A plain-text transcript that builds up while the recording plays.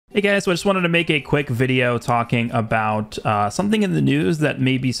Hey guys, so I just wanted to make a quick video talking about something in the news that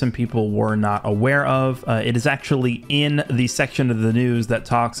maybe some people were not aware of. It is actually in the section of the news that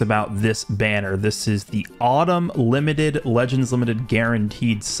talks about this banner. This is the Autumn Limited Legends Limited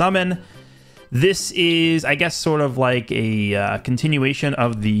Guaranteed Summon. This is, I guess, sort of like a continuation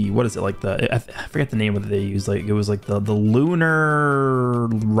of the, what is it, like I forget the name of it they used. Like it was like the Lunar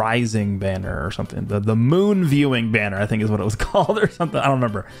Rising banner or something. The Moon Viewing banner, I think is what it was called or something. I don't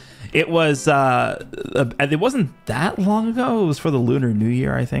remember. It was, it wasn't that long ago. It was for the Lunar New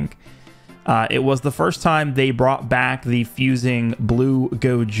Year, I think. It was the first time they brought back the fusing Blue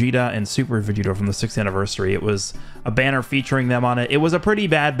Gogeta and Super Vegeta from the 6th anniversary. It was a banner featuring them on it. It was a pretty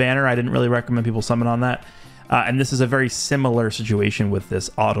bad banner. I didn't really recommend people summon on that. And this is a very similar situation with this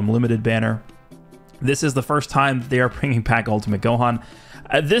Autumn Limited banner. This is the first time they are bringing back Ultimate Gohan.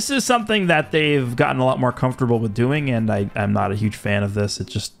 This is something that they've gotten a lot more comfortable with doing, and I'm not a huge fan of this. It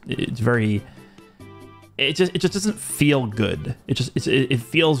just doesn't feel good. It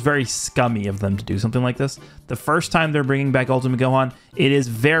feels very scummy of them to do something like this. The first time they're bringing back Ultimate Gohan, it is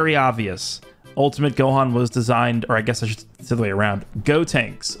very obvious. Ultimate Gohan was designed, or I guess I should say the way around,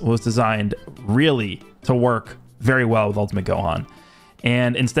 Gotenks was designed really to work very well with Ultimate Gohan.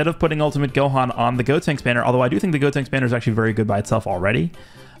 And instead of putting Ultimate Gohan on the Gotenks banner, although I do think the Gotenks banner is actually very good by itself already,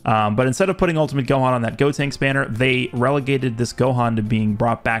 but instead of putting Ultimate Gohan on that Gotenks banner, they relegated this Gohan to being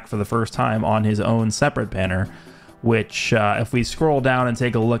brought back for the first time on his own separate banner, which if we scroll down and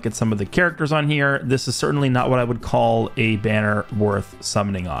take a look at some of the characters on here, this is certainly not what I would call a banner worth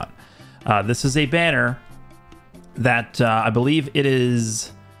summoning on. This is a banner that I believe it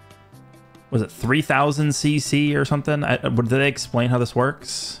is, was it 3000 CC or something? Did they explain how this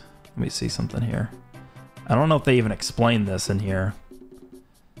works? Let me see something here. I don't know if they even explained this in here.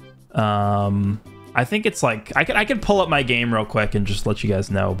 I think it's like I could pull up my game real quick and just let you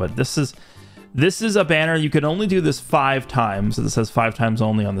guys know, but this is a banner. You can only do this 5 times. So this says 5 times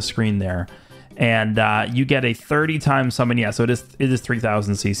only on the screen there, and you get a 30-time summon. Yeah, so it is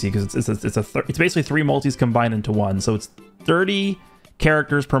 3000 CC because it's basically 3 multis combined into one. So it's 30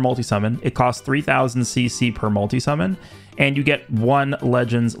 characters per multi-summon. It costs 3000 CC per multi-summon, and you get 1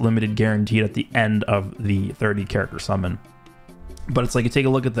 Legends Limited guaranteed at the end of the 30 character summon. But it's like you take a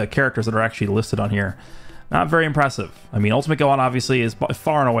look at the characters that are actually listed on here. Not very impressive. I mean, Ultimate Gohan obviously is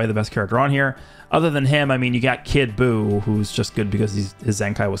far and away the best character on here. Other than him, I mean, you got Kid Buu, who's just good because his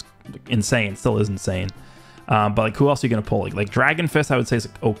Zenkai was insane, still is insane. But like, who else are you gonna pull? Like Dragon Fist, I would say is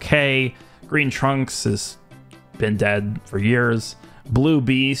okay. Green Trunks has been dead for years. Blue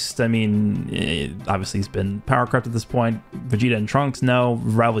Beast, I mean, obviously he's been power crept at this point. Vegeta and Trunks, no.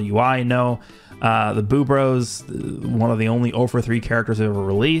 Rival UI, no. The Boo Bros, one of the only 0-for-3 characters ever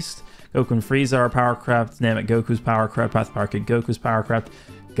released. Goku and Frieza are power crept. Namek Goku's power crept. Path Power Kid Goku's power crept.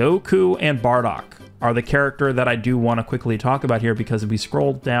 Goku and Bardock are the character that I do want to quickly talk about here, because if we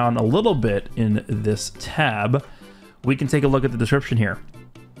scroll down a little bit in this tab, we can take a look at the description here.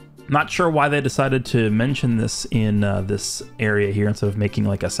 Not sure why they decided to mention this in this area here instead of making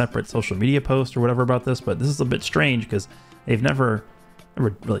like a separate social media post or whatever about this, but this is a bit strange because they've never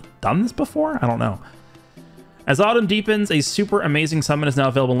really done this before? I don't know. As autumn deepens, a super amazing summon is now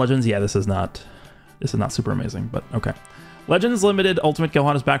available in Legends. Yeah, this is not super amazing, but okay. Legends Limited Ultimate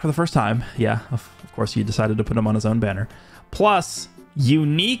Gohan is back for the first time. Yeah, of course you decided to put him on his own banner. Plus,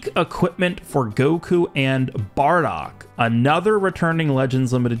 unique equipment for Goku and Bardock. Another returning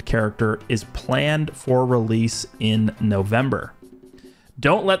Legends Limited character is planned for release in November.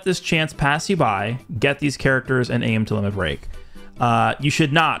 Don't let this chance pass you by. Get these characters and aim to limit break. You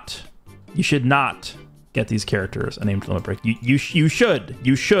should not get these characters and aim to limit break. You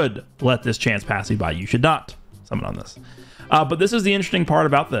should let this chance pass you by. You should not summon on this. But this is the interesting part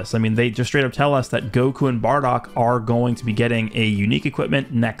about this. I mean, they just straight up tell us that Goku and Bardock are going to be getting a unique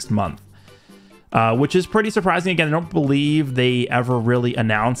equipment next month, which is pretty surprising. Again, I don't believe they ever really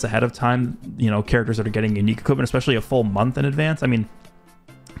announce ahead of time, you know, characters that are getting unique equipment, especially a full month in advance. I mean,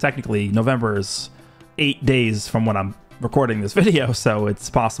 technically November is 8 days from when I'm recording this video, so it's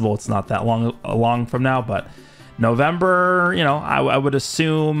possible it's not that long from now, but November, you know, I would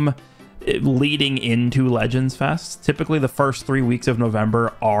assume leading into Legends Fest. Typically the first 3 weeks of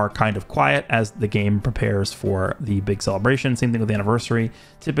November are kind of quiet as the game prepares for the big celebration. Same thing with the anniversary.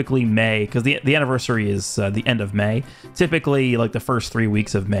 Typically May, because the anniversary is the end of May. Typically like the first 3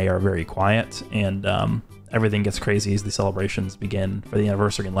 weeks of May are very quiet, and everything gets crazy as the celebrations begin for the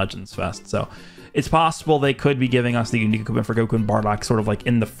anniversary and Legends Fest. So it's possible they could be giving us the unique equipment for Goku and Bardock sort of like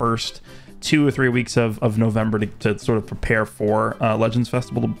in the first 2 or 3 weeks of November to sort of prepare for Legends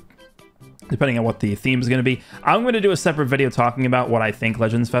Festival. depending on what the theme is going to be. I'm going to do a separate video talking about what I think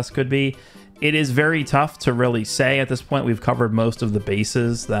Legends Fest could be. It is very tough to really say at this point. We've covered most of the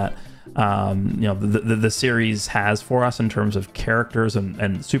bases that you know, the series has for us in terms of characters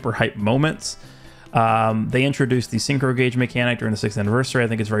and super hype moments. They introduced the synchro gauge mechanic during the 6th anniversary. I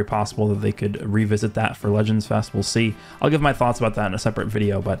think it's very possible that they could revisit that for Legends Fest. We'll see. I'll give my thoughts about that in a separate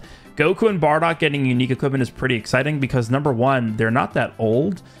video. But Goku and Bardock getting unique equipment is pretty exciting because, number one, they're not that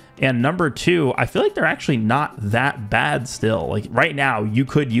old. And number two, I feel like they're actually not that bad still. Like right now, you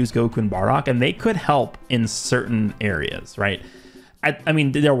could use Goku and Bardock and they could help in certain areas, right? I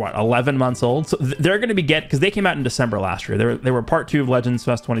mean, they're what, 11 months old? So they're going to be because they came out in December last year. They were part 2 of Legends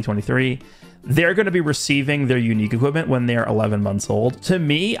Fest 2023. They're going to be receiving their unique equipment when they're 11 months old. To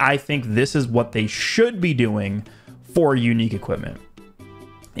me, I think this is what they should be doing for unique equipment.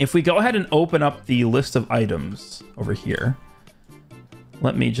 If we go ahead and open up the list of items over here,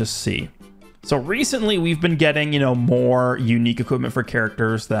 let me just see. So recently we've been getting, you know, more unique equipment for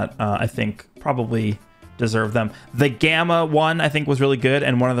characters that I think probably deserve them. The Gamma one I think was really good,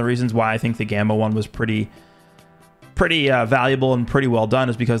 and one of the reasons why I think the Gamma one was pretty valuable and pretty well done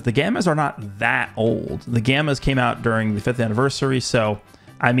is because the Gammas are not that old. The Gammas came out during the 5th anniversary, so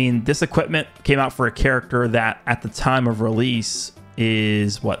I mean, this equipment came out for a character that at the time of release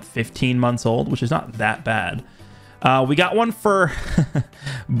is what, 15 months old, which is not that bad. We got one for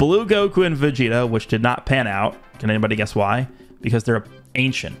Blue Goku and Vegeta, which did not pan out. Can anybody guess why? Because they're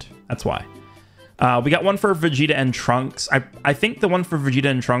ancient. That's why. We got one for Vegeta and Trunks. I think the one for Vegeta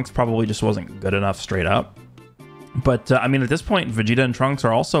and Trunks probably just wasn't good enough straight up. But, I mean, at this point, Vegeta and Trunks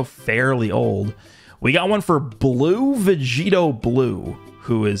are also fairly old. We got one for Blue Vegito Blue,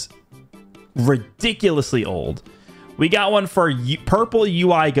 who is ridiculously old. We got one for Purple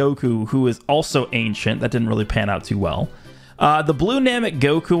UI Goku, who is also ancient. That didn't really pan out too well. The Blue Namek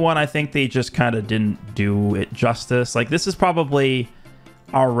Goku one, I think they just kind of didn't do it justice. Like, this is probably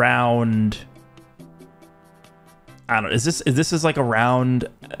around... I don't know. This is like around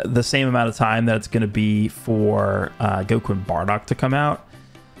the same amount of time that it's going to be for Goku and Bardock to come out.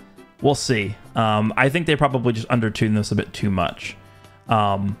 We'll see. I think they probably just undertuned this a bit too much.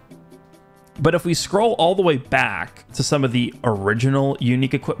 But if we scroll all the way back to some of the original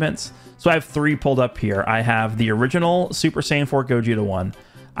unique equipments, so I have 3 pulled up here. I have the original Super Saiyan 4 Gogeta one.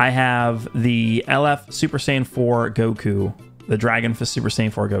 I have the LF Super Saiyan 4 Goku, the Dragon Fist Super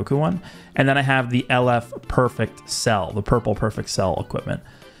Saiyan 4 Goku one. And then I have the LF Perfect Cell, the purple Perfect Cell equipment.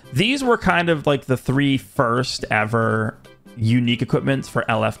 These were kind of like the 3 first ever unique equipments for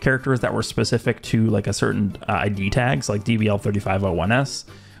LF characters that were specific to like a certain ID tags, like DBL3501S.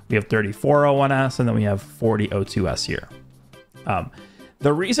 We have 3401S, and then we have 4002S here.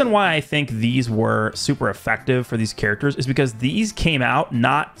 The reason why I think these were super effective for these characters is because these came out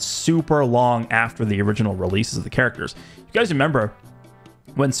not super long after the original releases of the characters. You guys remember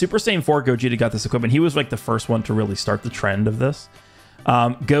when Super Saiyan 4 Gogeta got this equipment, he was like the first one to really start the trend of this.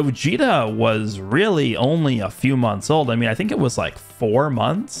 Gogeta was really only a few months old. I mean, I think it was like 4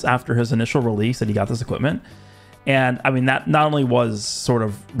 months after his initial release that he got this equipment. And I mean, that not only was sort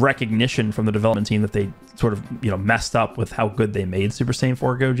of recognition from the development team that they sort of, you know, messed up with how good they made Super Saiyan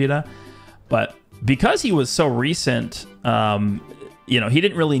 4 Gogeta, but because he was so recent, you know, he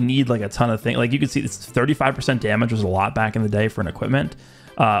didn't really need like a ton of things. Like you could see it's 35% damage was a lot back in the day for an equipment.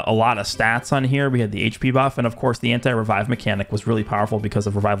 A lot of stats on here. We had the HP buff, and of course the anti-revive mechanic was really powerful because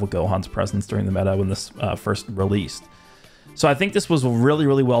of Revival Gohan's presence during the meta when this first released. So I think this was a really,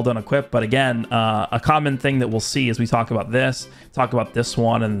 really well done equip. But again, a common thing that we'll see as we talk about this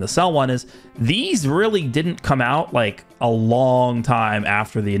one, and the Cell one is these really didn't come out like a long time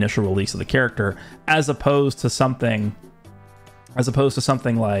after the initial release of the character, as opposed to something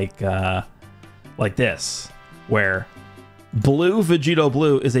like this, where Blue Vegito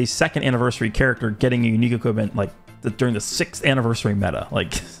Blue is a 2nd anniversary character getting a unique equipment like during the 6th anniversary meta.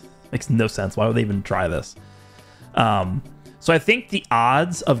 Like, makes no sense. Why would they even try this? So I think the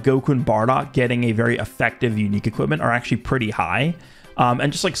odds of Goku and Bardock getting a very effective unique equipment are actually pretty high.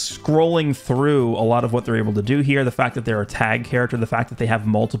 And just like scrolling through a lot of what they're able to do here, the fact that they're a tag character, the fact that they have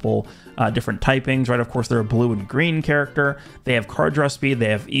multiple different typings, right? Of course, they're a blue and green character. They have card draw speed. They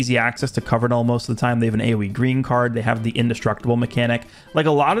have easy access to cover null most of the time. They have an AoE green card. They have the indestructible mechanic. Like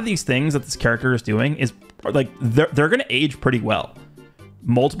a lot of these things that this character is doing is like they're going to age pretty well.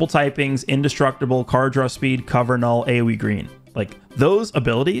 Multiple typings, indestructible, card draw speed, cover null, AoE green. Like those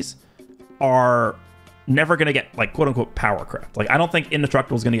abilities are never going to get like quote unquote power crept. Like I don't think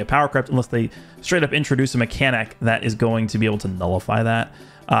indestructible is going to get power crept unless they straight up introduce a mechanic that is going to be able to nullify that.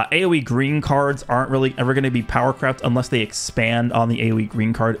 AoE green cards aren't really ever going to be power crept unless they expand on the AoE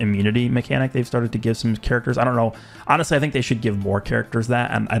green card immunity mechanic they've started to give some characters. I don't know. Honestly, I think they should give more characters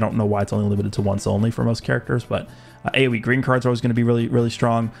that, and I don't know why it's only limited to once only for most characters, but AoE green cards are always going to be really, really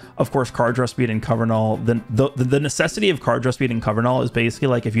strong. Of course, card draw speed and cover null. The necessity of card draw speed and cover null is basically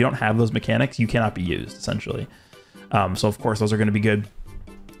like if you don't have those mechanics, you cannot be used, essentially. So, of course, those are going to be good.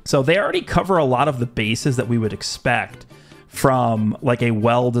 So they already cover a lot of the bases that we would expect from like a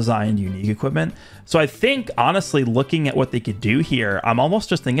well-designed unique equipment. So I think, honestly, looking at what they could do here, I'm almost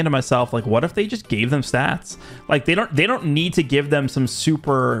just thinking to myself, like, what if they just gave them stats? Like, they don't need to give them some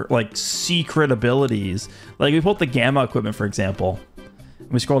super like secret abilities. Like, we pull up the gamma equipment, for example.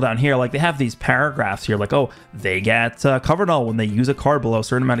 We scroll down here, like, they have these paragraphs here, like, oh, they get cover null when they use a card below a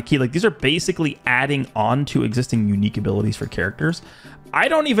certain amount of key. Like, these are basically adding on to existing unique abilities for characters. I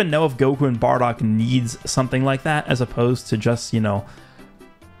don't even know if Goku and Bardock needs something like that, as opposed to just, you know,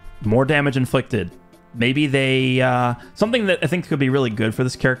 more damage inflicted. Maybe they... something that I think could be really good for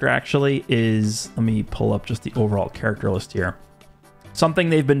this character, actually, is... Let me pull up just the overall character list here. Something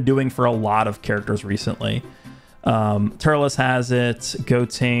they've been doing for a lot of characters recently. Turles has it.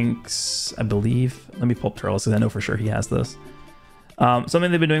 Gotenks, I believe. Let me pull up Turles, because I know for sure he has this. Something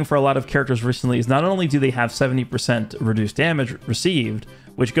they've been doing for a lot of characters recently is not only do they have 70% reduced damage received,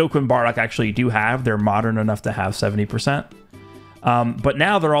 which Goku and Bardock actually do have, they're modern enough to have 70%, but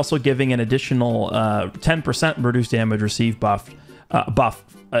now they're also giving an additional 10% reduced damage received buff,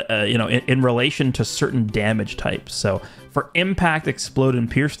 you know, in relation to certain damage types. So for impact, explode, and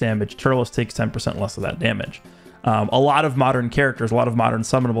pierce damage, Turles takes 10% less of that damage. A lot of modern characters, a lot of modern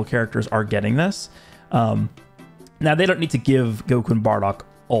summonable characters are getting this. Now, they don't need to give Goku and Bardock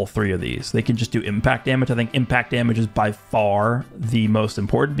all three of these. They can just do impact damage. I think impact damage is by far the most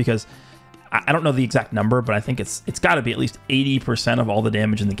important, because I don't know the exact number, but I think it's got to be at least 80% of all the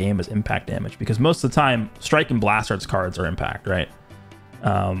damage in the game is impact damage, because most of the time, Strike and Blast Arts cards are impact, right?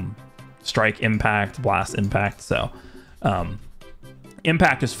 Strike, impact, blast, impact. So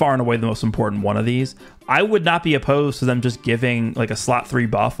impact is far and away the most important one of these. I would not be opposed to them just giving like a slot 3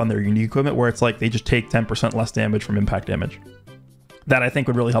 buff on their unique equipment, where it's like they just take 10% less damage from impact damage. That I think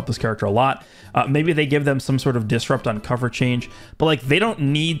would really help this character a lot. Maybe they give them some sort of disrupt on cover change, but like they don't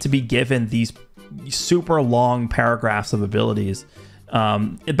need to be given these super long paragraphs of abilities.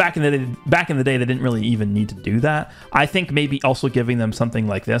 Back in the day, they didn't really even need to do that. I think maybe also giving them something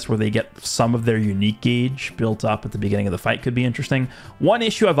like this, where they get some of their unique gauge built up at the beginning of the fight, could be interesting. One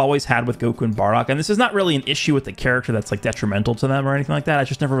issue I've always had with Goku and Bardock, and this is not really an issue with the character that's like detrimental to them or anything like that, I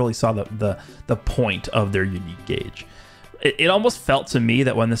just never really saw the point of their unique gauge. It almost felt to me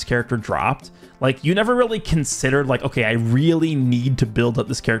that when this character dropped, like, you never really considered, like, okay, I really need to build up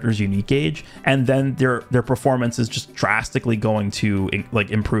this character's unique gauge, and then their performance is just drastically going to, like,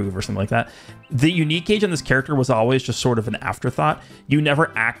 improve or something like that. The unique gauge on this character was always just sort of an afterthought. You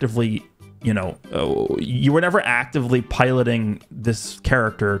never actively, you know, you were never actively piloting this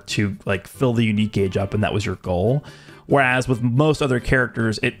character to, like, fill the unique gauge up, and that was your goal. Whereas with most other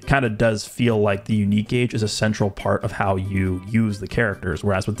characters, it kind of does feel like the unique gauge is a central part of how you use the characters.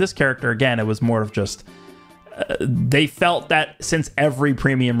 Whereas with this character, again, it was more of just... they felt that since every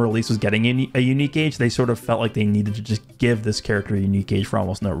premium release was getting a unique gauge, they sort of felt like they needed to just give this character a unique gauge for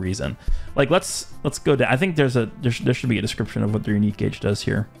almost no reason. Like, let's go down. I think there should be a description of what their unique gauge does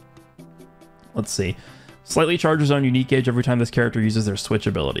here. Let's see. Slightly charges on unique gauge every time this character uses their switch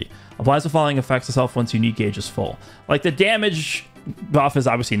ability. Applies the following effects to self once unique gauge is full. Like, the damage buff is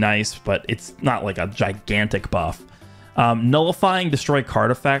obviously nice, but it's not like a gigantic buff. Nullifying destroy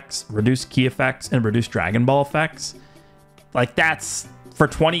card effects, reduce key effects, and reduce Dragon Ball effects. Like, that's for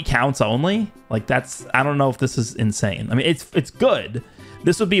 20 counts only. Like, that's... I don't know if this is insane. I mean, it's good.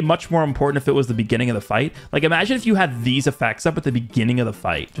 This would be much more important if it was the beginning of the fight. Like, imagine if you had these effects up at the beginning of the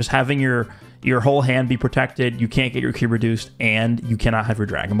fight. Just having your whole hand be protected, you can't get your key reduced, and you cannot have your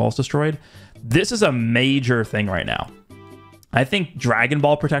Dragon Balls destroyed. This is a major thing right now. I think Dragon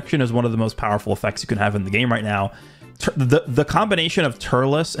Ball protection is one of the most powerful effects you can have in the game right now. The combination of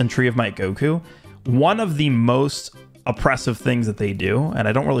Turles and Tree of Might Goku, one of the most oppressive things that they do, and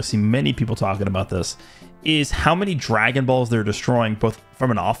I don't really see many people talking about this, is how many Dragon Balls they're destroying, both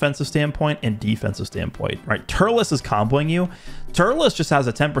from an offensive standpoint and defensive standpoint, right? Turles is comboing you. Turles just has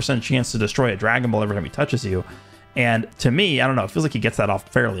a 10% chance to destroy a Dragon Ball every time he touches you. And to me, I don't know, it feels like he gets that off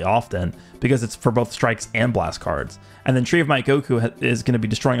fairly often, because it's for both strikes and blast cards. And then Tree of Might Goku is going to be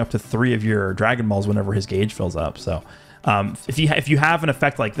destroying up to 3 of your Dragon Balls whenever his gauge fills up. So If you have an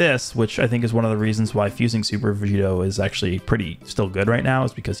effect like this, which I think is one of the reasons why fusing Super Vegito is actually pretty still good right now,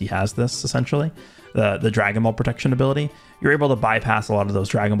 is because he has this essentially, the Dragon Ball protection ability. You're able to bypass a lot of those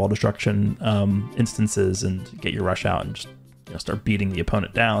Dragon Ball destruction instances and get your rush out and just start beating the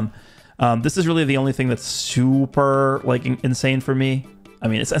opponent down. This is really the only thing that's super like insane for me. I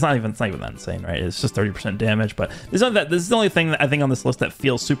mean, it's not even that insane, right? It's just 30% damage, but this is the only thing that I think on this list that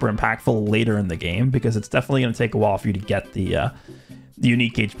feels super impactful later in the game, because it's definitely going to take a while for you to get the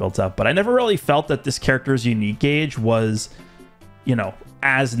unique gauge built up. But I never really felt that this character's unique gauge was,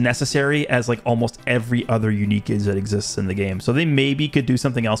 as necessary as like almost every other unique gauge that exists in the game. So they maybe could do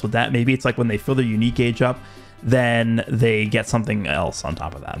something else with that. Maybe it's like when they fill their unique gauge up, then they get something else on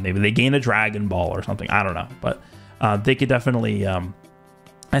top of that. Maybe they gain a Dragon Ball or something. I don't know, but they could definitely,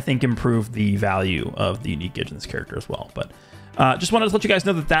 I think, improve the value of the unique gauge in this character as well. But just wanted to let you guys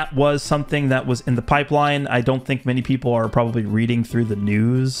know that that was something that was in the pipeline. I don't think many people are probably reading through the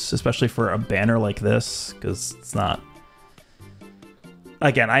news, especially for a banner like this, because it's not.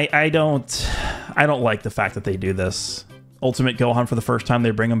 Again, I don't like the fact that they do this. Ultimate Gohan, for the first time,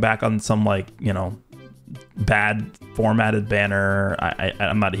 they bring him back on some like bad formatted banner.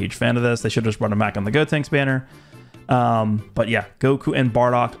 I'm not a huge fan of this. They should just run him back on the Gotenks banner. But yeah, Goku and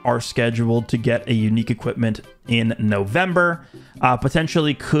Bardock are scheduled to get a unique equipment in November.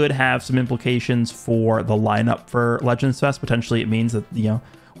 Potentially could have some implications for the lineup for Legends Fest. Potentially it means that,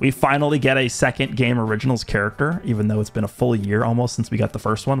 we finally get a second Game Originals character, even though it's been a full year almost since we got the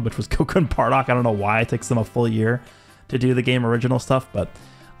first one, which was Goku and Bardock. I don't know why it takes them a full year to do the Game Original stuff, but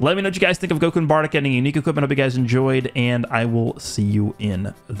let me know what you guys think of Goku and Bardock getting unique equipment. I hope you guys enjoyed, and I will see you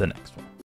in the next one.